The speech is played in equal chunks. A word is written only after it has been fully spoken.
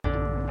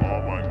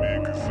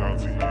niggas out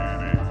to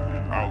get it,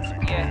 out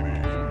to get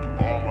it.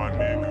 All my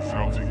niggas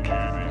out to get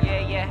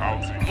it,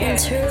 out to get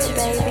it.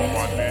 All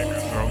my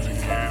niggas out to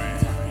get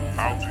it,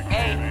 out to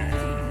get it.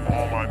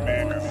 All my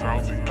niggas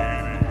out to get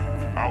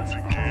it, out to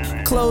get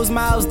it. Closed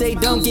mouths, they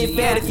don't get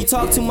fed. If you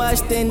talk too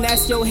much, then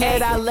that's your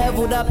head. I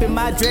leveled up and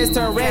my dress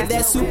turned red.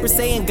 That super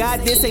saying, God,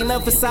 this ain't a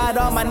facade.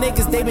 All my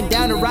niggas, they been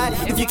down to ride.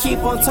 If you keep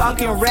on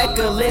talking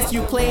reckless,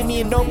 you play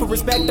me and no for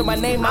respect to my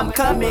name, I'm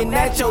coming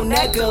at your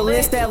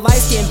necklace. That light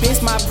skin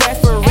bitch, my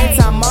preference.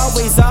 I'm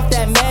always off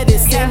that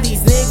medicine.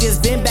 These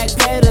niggas been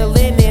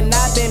backpedaling and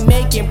I've been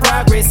making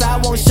progress.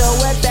 I won't show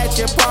up at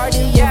your party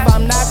if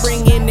I'm not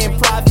bringing in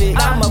profit.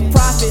 I'm a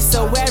prophet,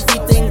 so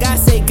everything I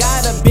say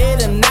got a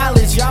bit of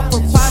knowledge. Y'all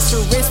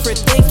preposterous for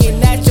thinking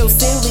that your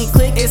silly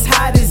clique is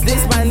hot as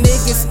this. My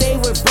niggas stay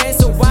with bread,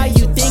 so why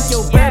you think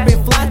your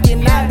bourbon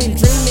flocking? I've been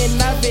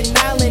dreaming of an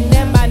island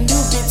and my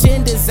new bitch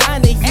in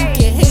designer. You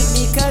can hate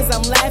me cause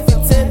I'm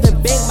laughing to the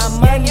bank, my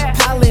money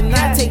piling.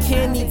 I take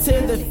Henny to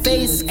the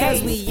face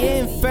cause we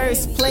in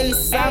first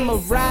place. I'ma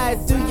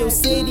ride through your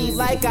city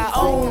like I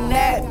own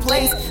that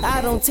place.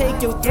 I don't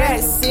take your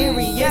threats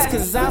serious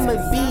cause I'ma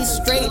be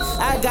straight.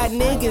 I got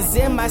niggas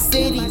in my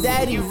city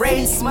that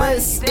erase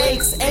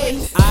mistakes. Ay,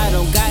 I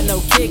don't got no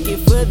kick it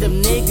for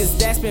them niggas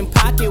that's been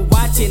pocket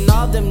watching.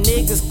 All them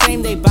niggas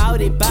claim they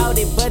bout it,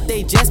 but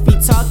they just be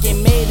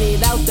talking. Made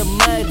it out the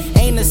mud,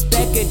 ain't a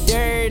speck of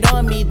dirt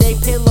on me. They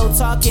pillow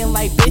talking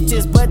like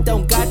bitches but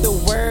don't got the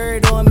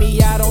word on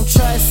me. I don't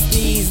trust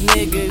these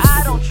niggas,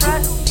 I don't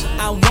trust these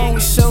I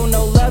won't show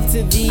no love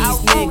to these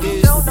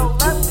niggas.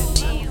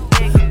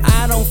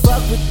 I don't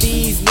fuck with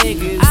these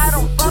niggas. I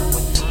don't fuck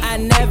with these. I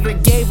never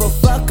gave a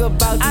fuck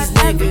about these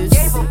niggas.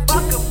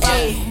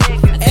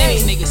 I think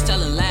these niggas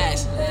telling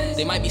lies.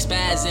 They might be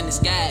spads in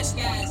disguise.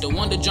 Don't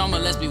want the drama,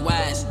 let's be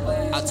wise.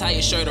 I'll tie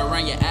your shirt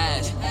around your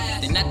eyes.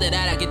 Then after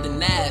that I get the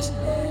knives.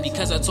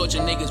 Because I torture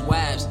niggas'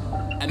 wives.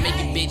 I make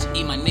a bitch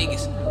eat my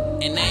niggas.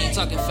 And I ain't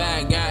talking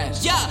fire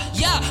guys. Yeah,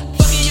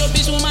 fucking your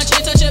bitch when my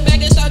chain touch her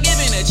back and start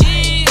giving her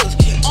chills.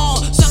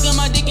 Sucking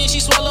my dick and she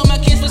swallow my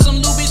kids for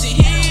some Lubies and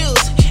heels.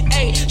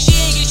 Ayy, she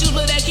ain't get shoes,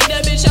 but that kick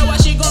that bitch out while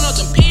she gone on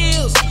some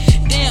pills.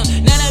 Damn,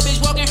 now that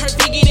bitch walking her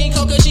feet getting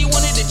coke cause she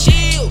wanted to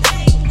chill.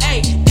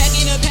 Ayy,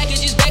 packing the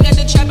packages back at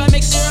the trap, I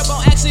make syrup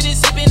on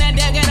accident, sipping that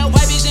dab. Got a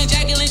white bitch and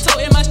Jacqueline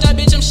toe in my star,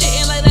 bitch, I'm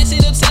shitting like that,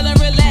 sit up, tell her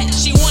relax.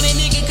 She want a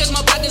nigga cause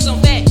my pockets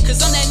on fat, cause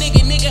I'm that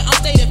nigga, I'm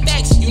stating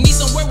facts. You need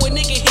some work with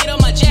nigga, hit on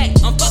my jack.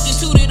 I'm fucking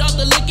tooted off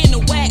the lick in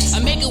the wax. I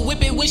make her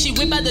whip it when she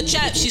whip out the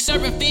trap. She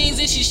serving fiends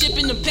and she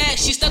shipping the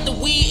packs. She stuck the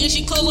weed and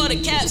she close all the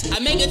caps. I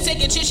make her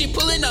take a trip, she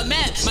pulling up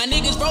maps. My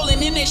niggas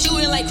rolling in, they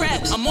shooting like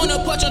craps. I'm on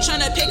the porch, I'm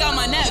trying to pick out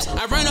my naps.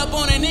 I run up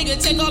on a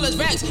nigga, take all his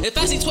racks. If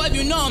I see 12,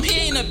 you know I'm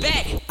hitting the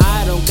back.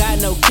 I don't got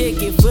no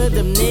kick it for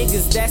them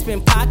niggas that's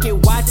been pocket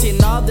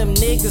watching. All them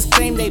niggas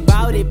claim they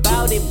bout it,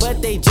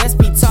 but they just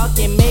be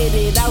talking. Made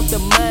it out the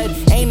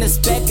mud, ain't a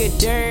speck of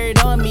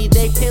dirt on me.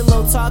 They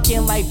pillow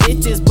talking like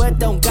bitches, but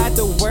don't got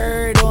the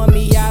word on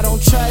me. I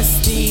don't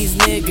trust these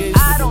niggas.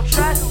 I don't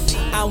trust these.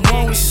 I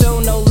won't show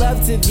no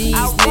love to these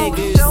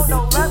niggas. Show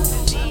no love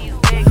to these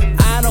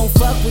niggas. I don't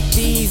fuck with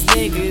these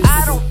niggas.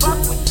 I don't fuck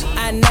with these.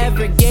 I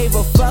never gave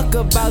a fuck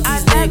about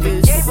these niggas. I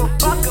never gave a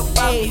fuck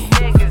about these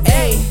niggas.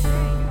 Ay.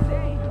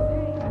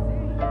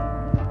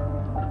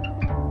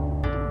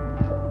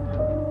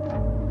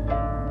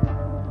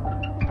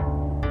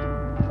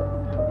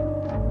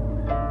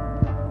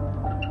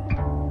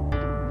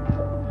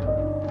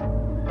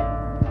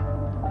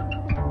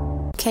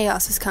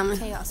 Chaos is coming.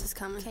 Chaos is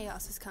coming.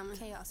 Chaos is coming.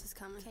 Chaos is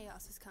coming.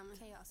 Chaos is coming.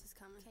 Chaos is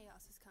coming.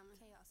 Chaos is coming.